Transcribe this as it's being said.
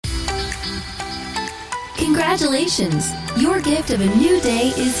Congratulations! Your gift of a new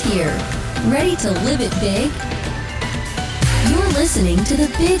day is here. Ready to live it big? You're listening to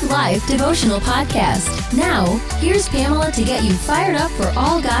the Big Life Devotional Podcast. Now, here's Pamela to get you fired up for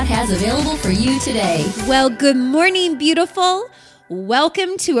all God has available for you today. Well, good morning, beautiful.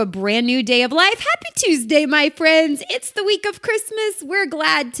 Welcome to a brand new day of life. Happy Tuesday, my friends. It's the week of Christmas. We're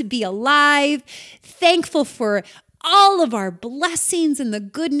glad to be alive, thankful for all of our blessings and the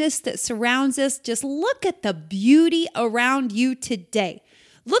goodness that surrounds us. Just look at the beauty around you today.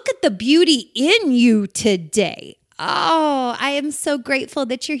 Look at the beauty in you today. Oh, I am so grateful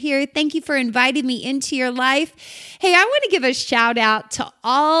that you're here. Thank you for inviting me into your life. Hey, I want to give a shout out to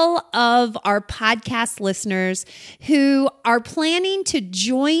all of our podcast listeners who are planning to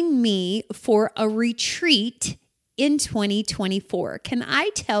join me for a retreat in 2024. Can I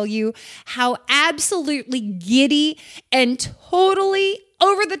tell you how absolutely giddy and totally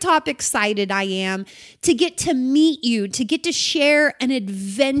over the top excited I am to get to meet you, to get to share an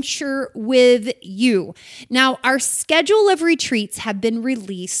adventure with you. Now, our schedule of retreats have been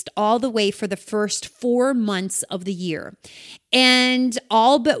released all the way for the first 4 months of the year. And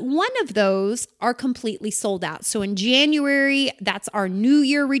all but one of those are completely sold out. So in January, that's our New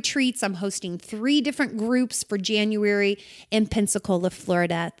Year retreats. I'm hosting 3 different groups for January in Pensacola,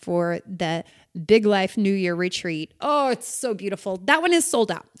 Florida for the Big Life New Year retreat. Oh, it's so beautiful. That one is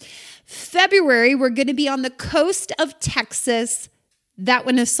sold out. February, we're going to be on the coast of Texas. That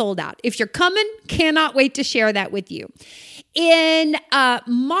one is sold out. If you're coming, cannot wait to share that with you. In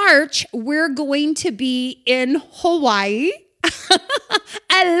March, we're going to be in Hawaii.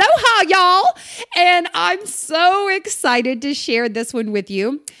 Aloha, y'all. And I'm so excited to share this one with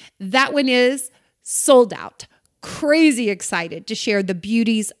you. That one is sold out. Crazy excited to share the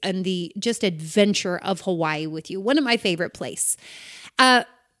beauties and the just adventure of Hawaii with you. One of my favorite places. But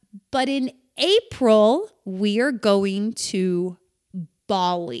in April, we are going to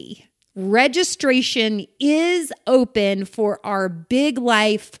Bali. Registration is open for our Big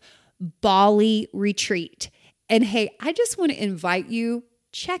Life Bali retreat. And hey, I just want to invite you,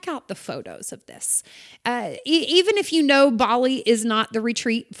 check out the photos of this. Even if you know Bali is not the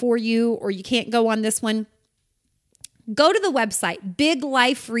retreat for you or you can't go on this one, go to the website,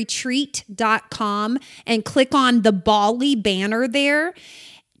 bigliferetreat.com, and click on the Bali banner there.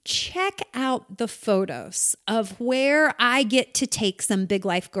 Check out the photos of where I get to take some Big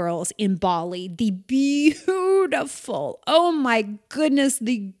Life girls in Bali. The beautiful, oh my goodness,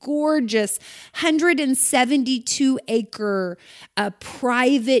 the gorgeous 172-acre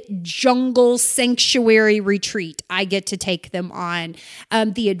private jungle sanctuary retreat I get to take them on.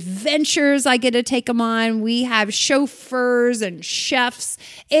 The adventures I get to take them on. We have chauffeurs and chefs.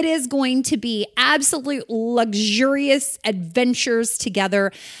 It is going to be absolute luxurious adventures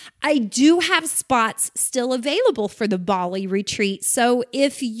together. I do have spots still available for the Bali retreat. So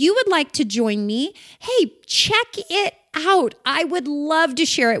if you would like to join me, hey, check it out. I would love to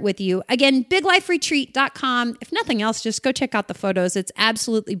share it with you. Again, bigliferetreat.com. If nothing else, just go check out the photos. It's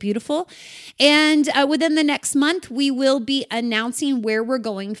absolutely beautiful. And within the next month, we will be announcing where we're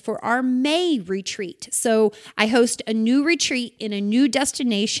going for our May retreat. So I host a new retreat in a new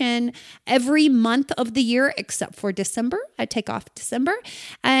destination every month of the year, except for December. I take off December.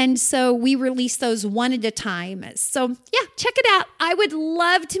 And so we release those one at a time. So yeah, check it out. I would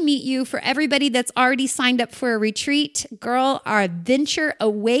love to meet you. For everybody that's already signed up for a retreat, girl, our adventure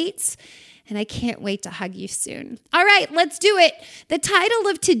awaits, and I can't wait to hug you soon. All right, let's do it. The title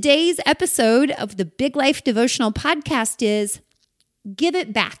of today's episode of the Big Life Devotional Podcast is Give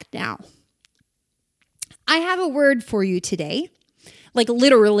It Back Now. I have a word for you today, like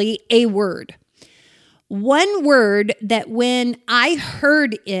literally a word. One word that when I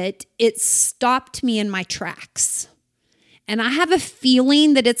heard it, it stopped me in my tracks. And I have a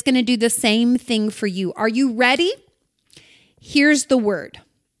feeling that it's going to do the same thing for you. Are you ready? Here's the word.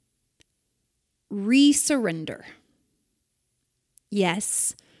 Resurrender.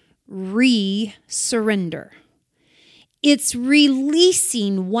 Yes, resurrender. It's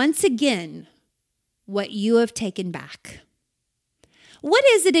releasing once again what you have taken back. What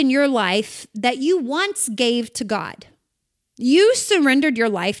is it in your life that you once gave to God? You surrendered your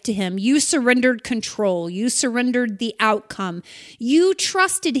life to Him. You surrendered control. You surrendered the outcome. You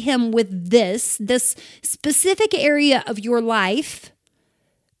trusted Him with this specific area of your life,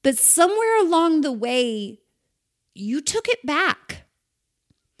 but somewhere along the way, you took it back.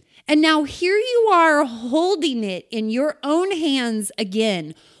 And now here you are holding it in your own hands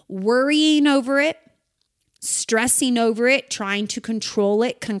again, worrying over it, stressing over it, trying to control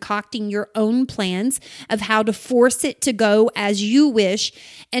it, concocting your own plans of how to force it to go as you wish.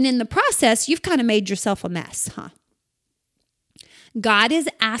 And in the process, you've kind of made yourself a mess, huh? God is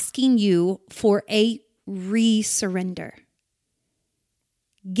asking you for a resurrender.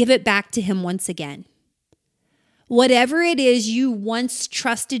 Give it back to him once again. Whatever it is you once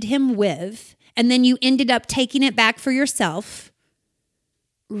trusted him with, and then you ended up taking it back for yourself,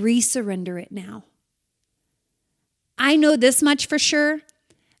 resurrender it now. I know this much for sure.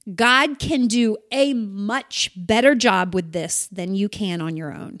 God can do a much better job with this than you can on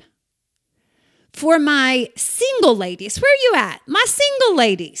your own. For my single ladies, where are you at? My single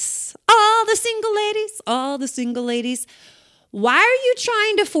ladies, all the single ladies. Why are you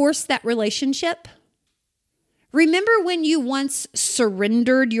trying to force that relationship? Remember when you once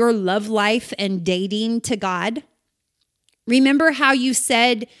surrendered your love life and dating to God? Remember how you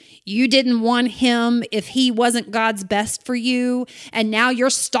said you didn't want him if he wasn't God's best for you, and now you're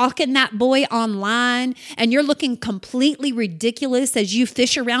stalking that boy online, and you're looking completely ridiculous as you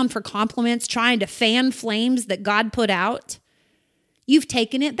fish around for compliments trying to fan flames that God put out? You've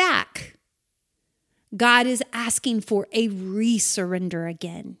taken it back. God is asking for a resurrender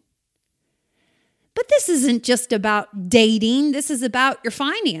again. But this isn't just about dating. This is about your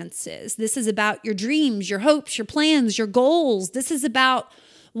finances. This is about your dreams, your hopes, your plans, your goals. This is about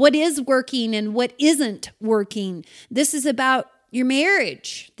what is working and what isn't working. This is about your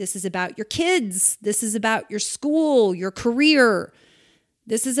marriage. This is about your kids. This is about your school, your career.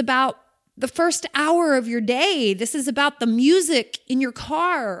 This is about the first hour of your day. This is about the music in your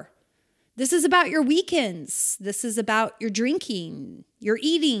car. This is about your weekends. This is about your drinking, your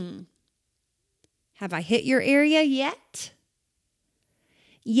eating. Have I hit your area yet?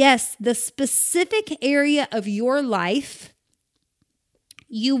 Yes, the specific area of your life,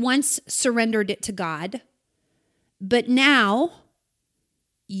 you once surrendered it to God, but now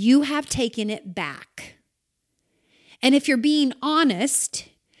you have taken it back. And if you're being honest,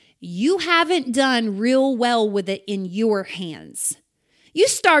 you haven't done real well with it in your hands. You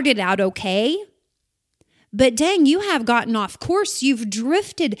started out okay, but dang, you have gotten off course. You've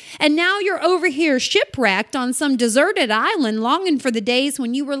drifted, and now you're over here shipwrecked on some deserted island, longing for the days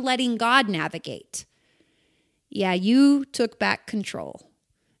when you were letting God navigate. Yeah, you took back control,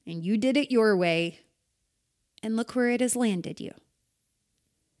 and you did it your way, and look where it has landed you.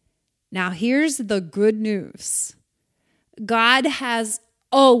 Now, here's the good news. God has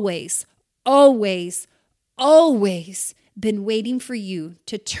always been waiting for you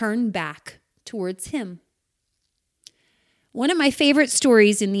to turn back towards him. One of my favorite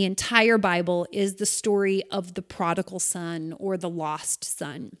stories in the entire Bible is the story of the prodigal son or the lost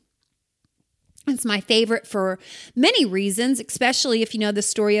son. It's my favorite for many reasons, especially if you know the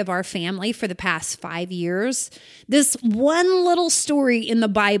story of our family for the past 5 years. This one little story in the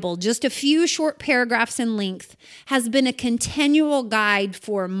Bible, just a few short paragraphs in length, has been a continual guide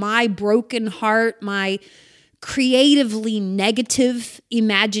for my broken heart, my creatively negative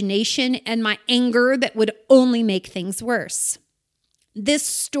imagination, and my anger that would only make things worse. This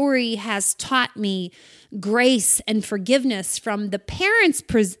story has taught me grace and forgiveness from the parent's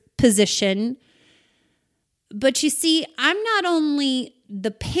position. But you see, I'm not only the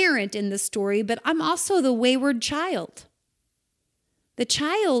parent in the story, but I'm also the wayward child. The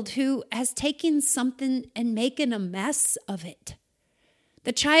child who has taken something and making a mess of it.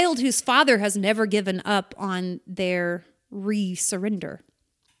 The child whose father has never given up on their resurrender.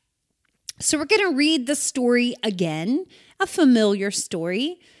 So we're going to read the story again, a familiar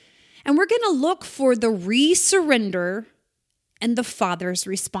story, and we're going to look for the resurrender and the father's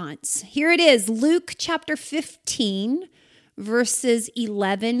response. Here it is, Luke chapter 15, verses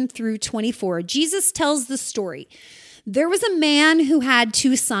 11 through 24. Jesus tells the story. There was a man who had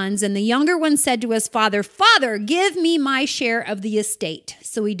 2 sons, and the younger one said to his father, "Father, give me my share of the estate."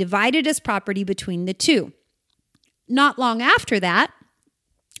 So he divided his property between the 2. Not long after that,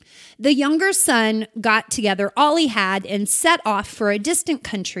 the younger son got together all he had and set off for a distant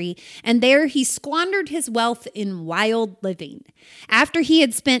country, and there he squandered his wealth in wild living. After he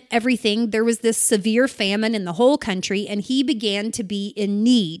had spent everything, there was this severe famine in the whole country, and he began to be in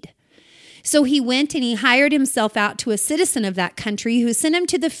need. So he went and he hired himself out to a citizen of that country who sent him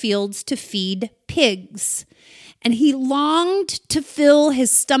to the fields to feed pigs. And he longed to fill his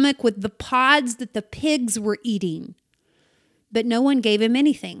stomach with the pods that the pigs were eating, but no one gave him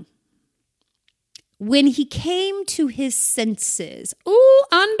anything. When he came to his senses,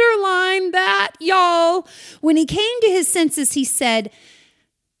 underline that, y'all. When he came to his senses, he said,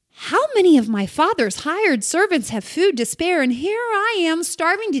 how many of my father's hired servants have food to spare, and here I am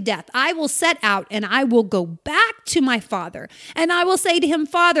starving to death? I will set out, and I will go back to my father, and I will say to him,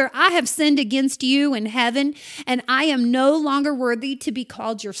 Father, I have sinned against you in heaven, and I am no longer worthy to be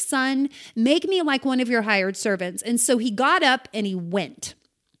called your son. Make me like one of your hired servants. And so he got up and he went.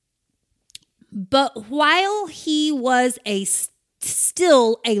 But while he was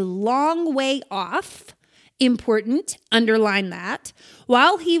still a long way off, important, underline that.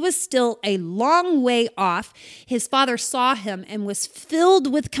 While he was still a long way off, his father saw him and was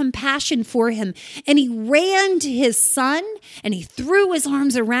filled with compassion for him. And he ran to his son and he threw his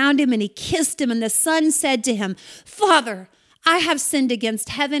arms around him and he kissed him. And the son said to him, Father, I have sinned against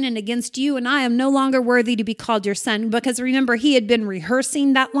heaven and against you, and I am no longer worthy to be called your son. Because remember, he had been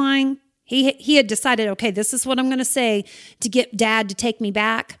rehearsing that line. He had decided, okay, this is what I'm going to say to get dad to take me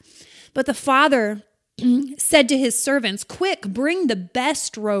back. But the father said to his servants, quick, bring the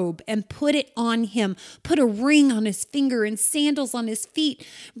best robe and put it on him. Put a ring on his finger and sandals on his feet.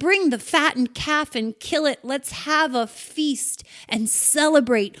 Bring the fattened calf and kill it. Let's have a feast and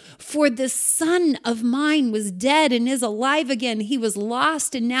celebrate. For this son of mine was dead and is alive again. He was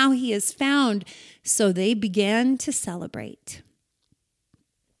lost and now he is found. So they began to celebrate.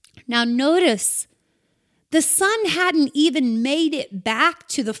 Now notice, the son hadn't even made it back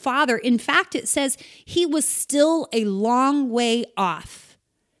to the father. In fact, it says he was still a long way off.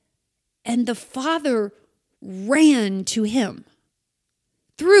 And the father ran to him,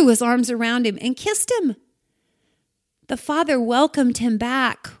 threw his arms around him, and kissed him. The father welcomed him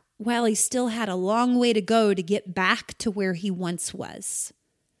back while he still had a long way to go to get back to where he once was.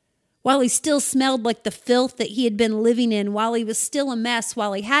 While he still smelled like the filth that he had been living in, while he was still a mess,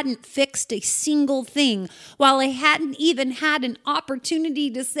 while he hadn't fixed a single thing, while he hadn't even had an opportunity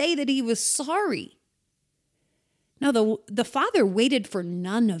to say that he was sorry. No, the father waited for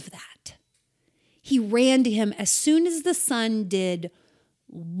none of that. He ran to him as soon as the son did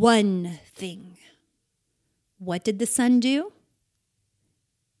one thing. What did the son do?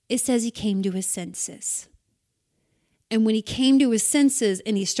 It says he came to his senses. And when he came to his senses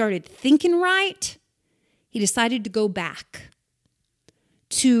and he started thinking right, he decided to go back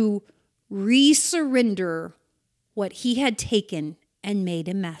to resurrender what he had taken and made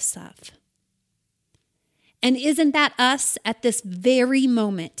a mess of. And isn't that us at this very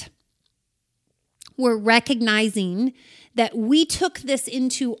moment? We're recognizing that we took this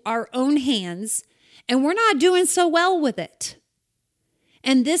into our own hands and we're not doing so well with it.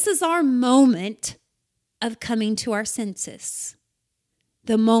 And this is our moment of coming to our senses.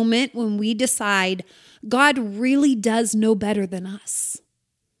 The moment when we decide God really does know better than us.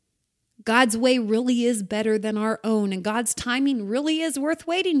 God's way really is better than our own, and God's timing really is worth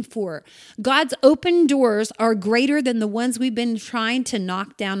waiting for. God's open doors are greater than the ones we've been trying to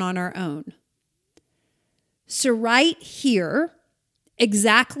knock down on our own. So right here,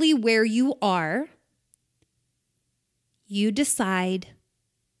 exactly where you are, you decide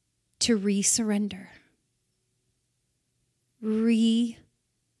to resurrender. Resurrender.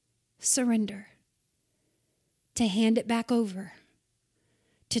 To hand it back over.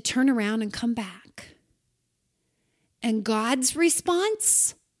 To turn around and come back. And God's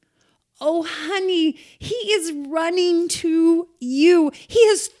response? Oh, honey, he is running to you. He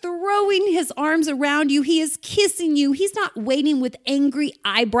is throwing his arms around you. He is kissing you. He's not waiting with angry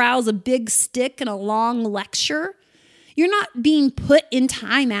eyebrows, a big stick, and a long lecture. You're not being put in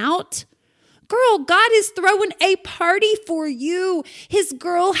time out. Girl, God is throwing a party for you. His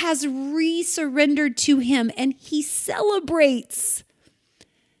girl has resurrendered to him, and he celebrates.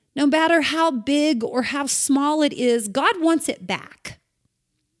 No matter how big or how small it is, God wants it back.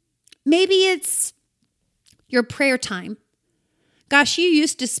 Maybe it's your prayer time. Gosh, you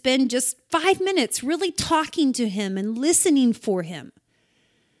used to spend just 5 minutes really talking to him and listening for him.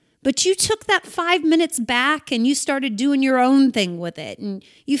 But you took that 5 minutes back and you started doing your own thing with it. And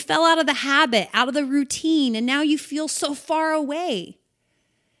you fell out of the habit, out of the routine, and now you feel so far away.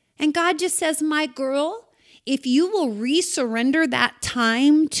 And God just says, my girl, if you will resurrender that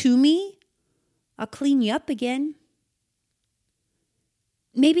time to me, I'll clean you up again.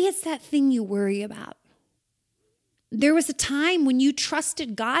 Maybe it's that thing you worry about. There was a time when you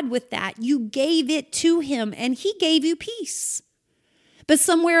trusted God with that. You gave it to him and he gave you peace. But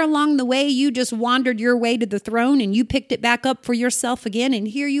somewhere along the way, you just wandered your way to the throne and you picked it back up for yourself again. And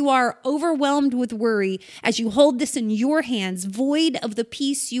here you are overwhelmed with worry as you hold this in your hands, void of the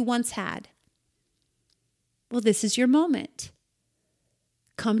peace you once had. Well, this is your moment.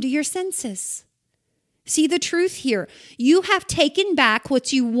 Come to your senses. See the truth here. You have taken back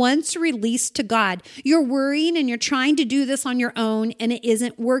what you once released to God. You're worrying and you're trying to do this on your own and it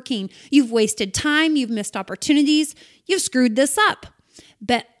isn't working. You've wasted time. You've missed opportunities. You've screwed this up.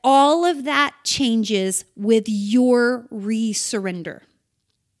 But all of that changes with your resurrender.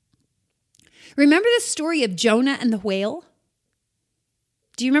 Remember the story of Jonah and the whale?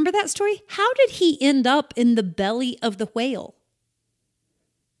 Do you remember that story? How did he end up in the belly of the whale?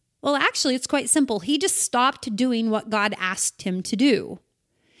 Well, actually, it's quite simple. He just stopped doing what God asked him to do.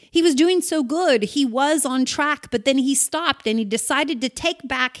 He was doing so good. He was on track, but then he stopped and he decided to take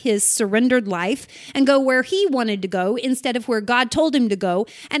back his surrendered life and go where he wanted to go instead of where God told him to go.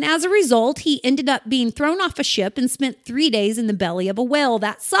 And as a result, he ended up being thrown off a ship and spent 3 days in the belly of a whale.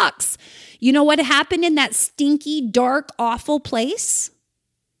 That sucks. You know what happened in that stinky, dark, awful place?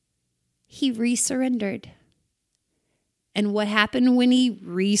 He resurrendered. And what happened when he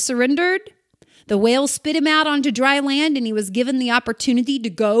resurrendered? The whale spit him out onto dry land and he was given the opportunity to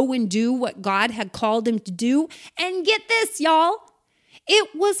go and do what God had called him to do. And get this, y'all,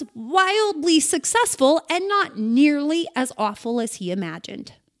 it was wildly successful and not nearly as awful as he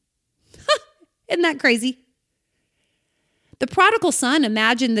imagined. Isn't that crazy? The prodigal son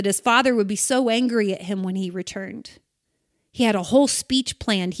imagined that his father would be so angry at him when he returned. He had a whole speech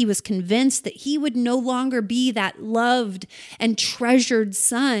planned. He was convinced that he would no longer be that loved and treasured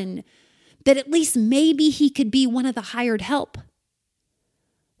son, but at least maybe he could be one of the hired help.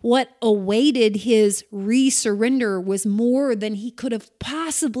 What awaited his resurrender was more than he could have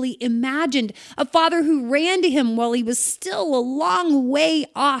possibly imagined. A father who ran to him while he was still a long way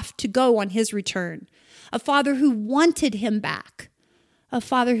off to go on his return. A father who wanted him back. A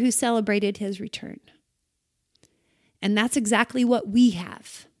father who celebrated his return. And that's exactly what we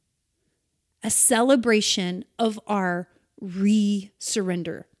have. A celebration of our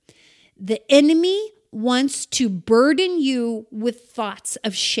resurrender. The enemy wants to burden you with thoughts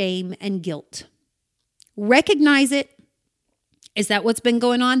of shame and guilt. Recognize it. Is that what's been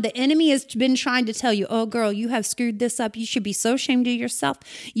going on? The enemy has been trying to tell you, oh girl, you have screwed this up. You should be so ashamed of yourself.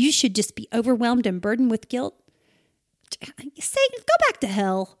 You should just be overwhelmed and burdened with guilt. Satan, go back to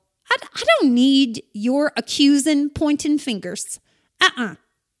hell. I don't need your accusing, pointing fingers.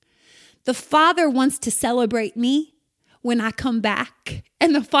 The Father wants to celebrate me when I come back.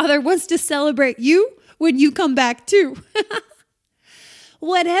 And the Father wants to celebrate you when you come back too.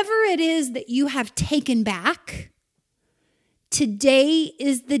 Whatever it is that you have taken back, today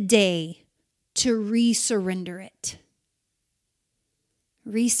is the day to resurrender it.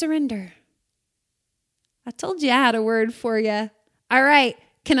 Resurrender. I told you I had a word for you. All right.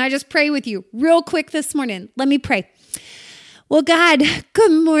 Can I just pray with you real quick this morning? Let me pray. Well, God,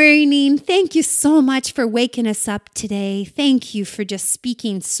 good morning. Thank you so much for waking us up today. Thank you for just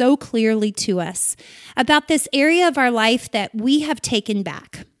speaking so clearly to us about this area of our life that we have taken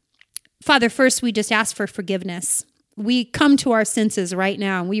back. Father, first, we just ask for forgiveness. We come to our senses right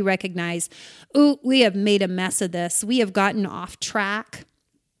now and we recognize, we have made a mess of this. We have gotten off track.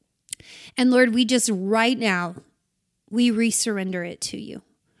 And Lord, we just right now, we resurrender it to you.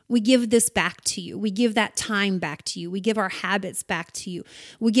 We give this back to you. We give that time back to you. We give our habits back to you.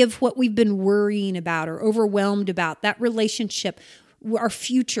 We give what we've been worrying about or overwhelmed about, that relationship, our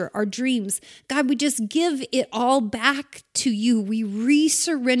future, our dreams. God, we just give it all back to you. We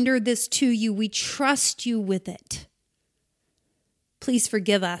resurrender this to you. We trust you with it. Please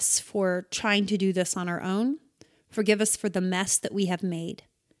forgive us for trying to do this on our own. Forgive us for the mess that we have made.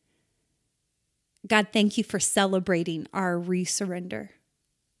 God, thank you for celebrating our resurrender.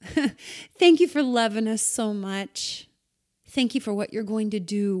 Thank you for loving us so much. Thank you for what you're going to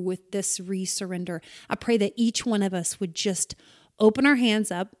do with this resurrender. I pray that each one of us would just open our hands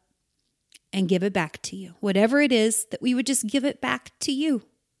up and give it back to you. Whatever it is, that we would just give it back to you.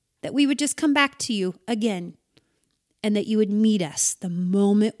 That we would just come back to you again. And that you would meet us the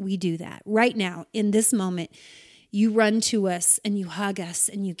moment we do that. Right now, in this moment, you run to us and you hug us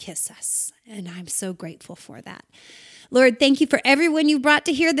and you kiss us. And I'm so grateful for that. Lord, thank you for everyone you brought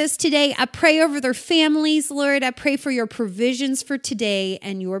to hear this today. I pray over their families, Lord. I pray for your provisions for today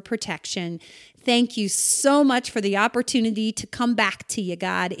and your protection. Thank you so much for the opportunity to come back to you,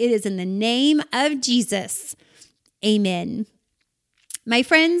 God. It is in the name of Jesus. Amen. My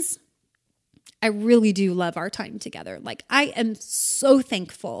friends, I really do love our time together. I am so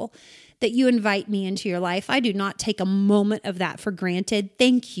thankful that you invite me into your life. I do not take a moment of that for granted.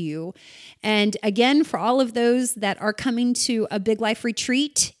 Thank you. And again, for all of those that are coming to a Big Life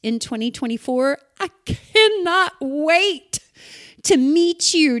retreat in 2024, I cannot wait to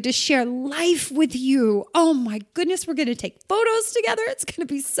meet you, to share life with you. Oh my goodness, we're going to take photos together. It's going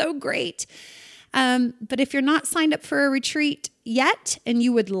to be so great. But if you're not signed up for a retreat yet and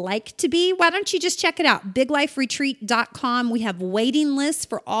you would like to be, why don't you just check it out? BigLifeRetreat.com. We have waiting lists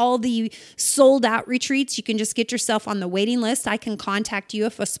for all the sold out retreats. You can just get yourself on the waiting list. I can contact you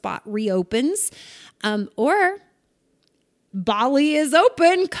if a spot reopens. Or Bali is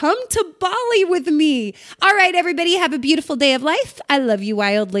open. Come to Bali with me. All right, everybody, have a beautiful day of life. I love you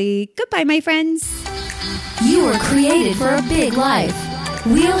wildly. Goodbye, my friends. You were created for a big life.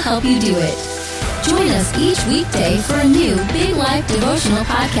 We'll help you do it. Join us each weekday for a new Big Life devotional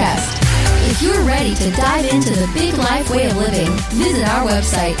podcast. If you're ready to dive into the Big Life way of living, visit our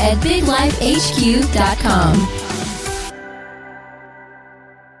website at biglifehq.com.